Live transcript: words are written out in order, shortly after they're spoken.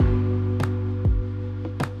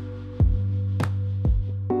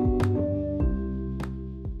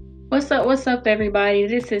What's up, everybody?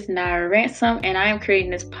 This is Naira Ransom, and I am creating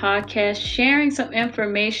this podcast sharing some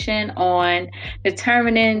information on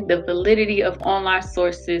determining the validity of online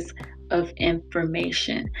sources of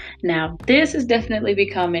information. Now, this is definitely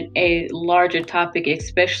becoming a larger topic,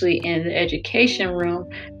 especially in the education room,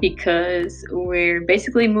 because we're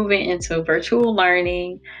basically moving into virtual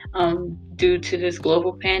learning due to this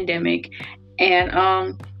global pandemic.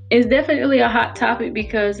 And it's definitely a hot topic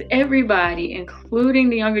because everybody, including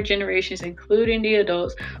the younger generations, including the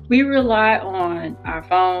adults, we rely on our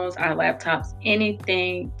phones, our laptops,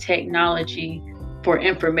 anything technology for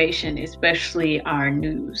information, especially our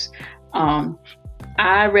news. Um,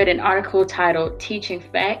 I read an article titled Teaching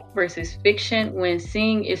Fact versus Fiction When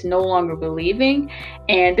Seeing is No Longer Believing.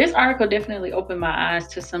 And this article definitely opened my eyes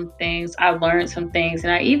to some things. I learned some things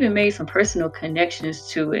and I even made some personal connections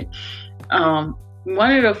to it.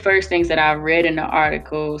 One of the first things that I read in the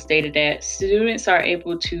article stated that students are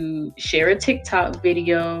able to share a TikTok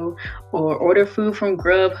video or order food from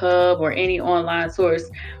Grubhub or any online source,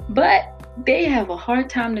 but they have a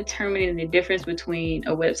hard time determining the difference between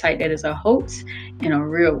a website that is a hoax and a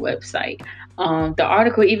real website. The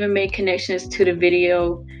article even made connections to the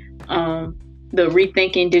video, the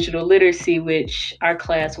Rethinking Digital Literacy, which our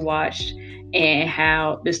class watched, and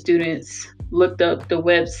how the students looked up the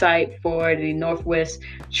website for the Northwest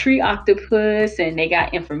tree octopus and they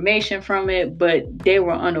got information from it, but they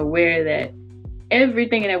were unaware that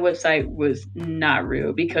everything in that website was not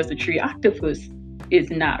real because the tree octopus is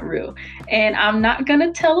not real. And I'm not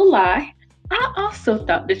gonna tell a lie. I also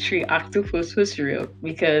thought the tree octopus was real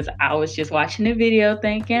because I was just watching the video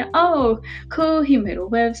thinking, oh, cool, he made a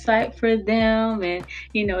website for them and,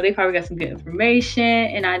 they probably got some good information.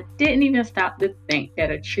 And I didn't even stop to think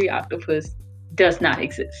that a tree octopus does not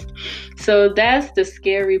exist. So that's the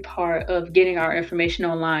scary part of getting our information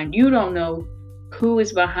online. You don't know who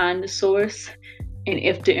is behind the source and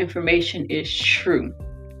if the information is true.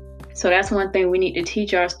 So that's one thing we need to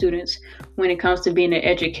teach our students when it comes to being an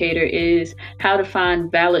educator is how to find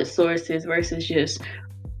valid sources versus just,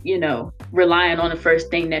 relying on the first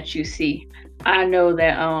thing that you see. I know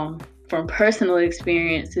that from personal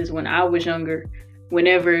experiences when I was younger,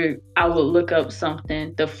 whenever I would look up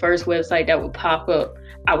something, the first website that would pop up,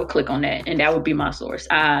 I would click on that and that would be my source.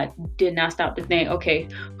 I did not stop to think, okay,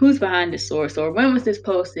 who's behind this source or when was this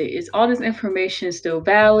posted? Is all this information still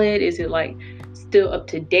valid? Is it still up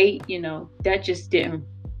to date? That just didn't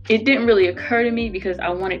really occur to me because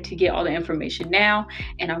I wanted to get all the information now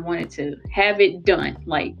and I wanted to have it done.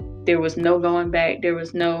 There was no going back. There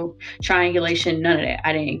was no triangulation, none of that.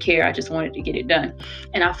 I didn't care. I just wanted to get it done.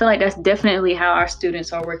 And I feel like that's definitely how our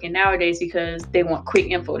students are working nowadays because they want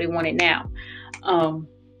quick info. They want it now.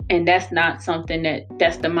 And that's not something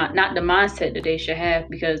that's not the mindset that they should have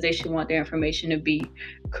because they should want their information to be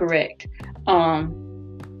correct.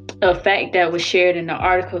 A fact that was shared in the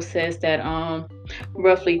article says that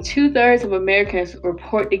roughly 2/3 of Americans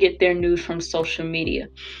report to get their news from social media.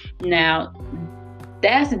 Now,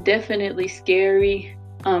 that's definitely scary,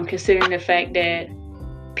 considering the fact that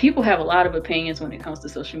people have a lot of opinions when it comes to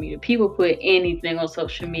social media. People put anything on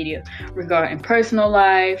social media regarding personal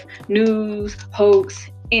life, news, hoax,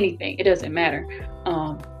 anything. It doesn't matter.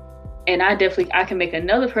 And I can make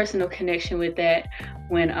another personal connection with that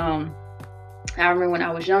when I remember when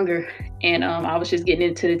I was younger and I was just getting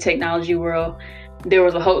into the technology world. There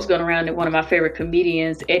was a hoax going around that one of my favorite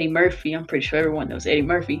comedians, Eddie Murphy, I'm pretty sure everyone knows Eddie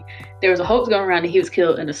Murphy. There was a hoax going around that he was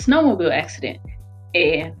killed in a snowmobile accident.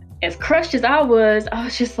 And as crushed as I was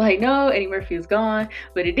just like, no, Eddie Murphy is gone.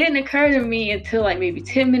 But it didn't occur to me until maybe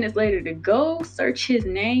 10 minutes later to go search his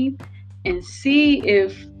name and see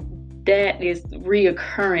if that is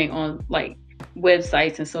reoccurring on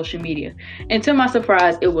websites and social media. And to my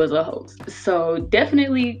surprise, it was a hoax. So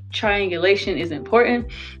definitely triangulation is important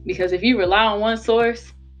because if you rely on one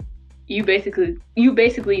source, you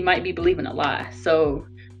basically might be believing a lie. So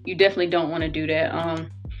you definitely don't want to do that.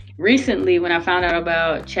 Recently, when I found out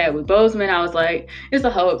about Chadwick Boseman, I was like, it's a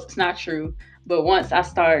hoax, it's not true. But once I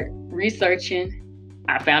start researching,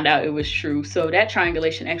 I found out it was true. So that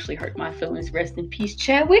triangulation actually hurt my feelings. Rest in peace,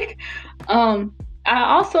 Chadwick. I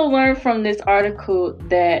also learned from this article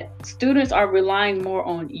that students are relying more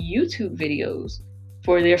on YouTube videos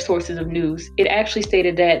for their sources of news. It actually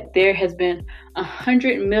stated that there has been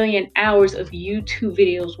 100 million hours of YouTube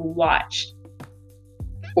videos watched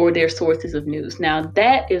for their sources of news. Now,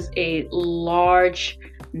 that is a large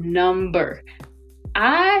number.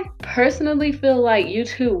 I personally feel like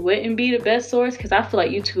YouTube wouldn't be the best source because I feel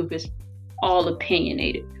like YouTube is all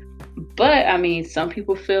opinionated. But some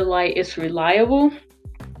people feel like it's reliable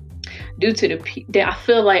due to I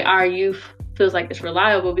feel like our youth feels like it's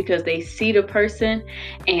reliable because they see the person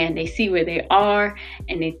and they see where they are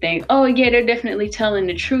and they think, oh yeah, they're definitely telling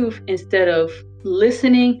the truth. Instead of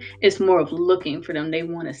listening, it's more of looking for them. They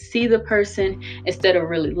want to see the person instead of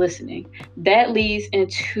really listening. That leads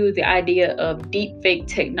into the idea of deep fake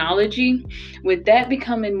technology. With that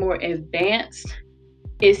becoming more advanced,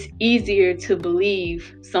 it's easier to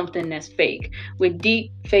believe something that's fake. With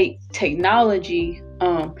deep fake technology,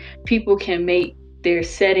 people can make their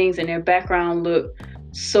settings and their background look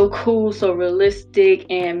so cool, so realistic,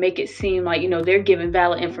 and make it seem like, they're giving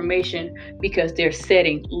valid information because their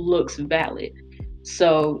setting looks valid.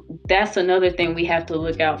 So that's another thing we have to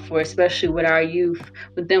look out for, especially with our youth,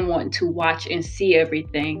 with them wanting to watch and see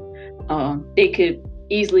everything. They could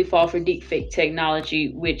easily fall for deepfake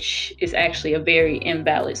technology, which is actually a very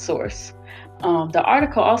invalid source. The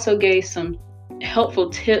article also gave some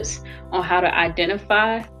helpful tips on how to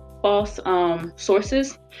identify false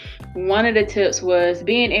sources. One of the tips was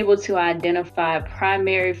being able to identify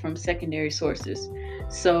primary from secondary sources.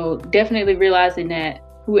 So definitely realizing that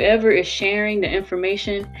whoever is sharing the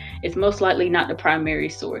information is most likely not the primary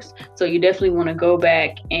source. So you definitely want to go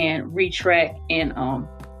back and retrack and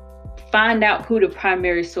find out who the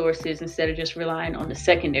primary source is instead of just relying on the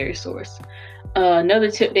secondary source. Another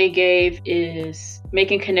tip they gave is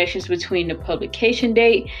making connections between the publication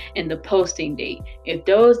date and the posting date. If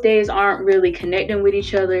those days aren't really connecting with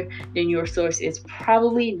each other, then your source is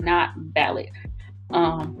probably not valid.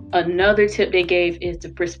 Another tip they gave is the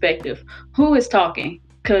perspective. Who is talking?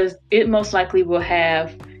 Because it most likely will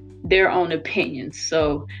have their own opinions.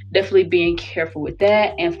 So definitely being careful with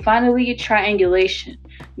that. And finally, triangulation.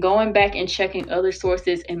 Going back and checking other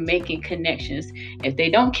sources and making connections. If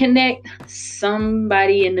they don't connect,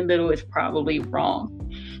 somebody in the middle is probably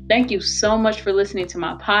wrong. Thank you so much for listening to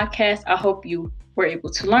my podcast. I hope you were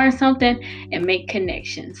able to learn something and make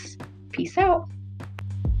connections. Peace out.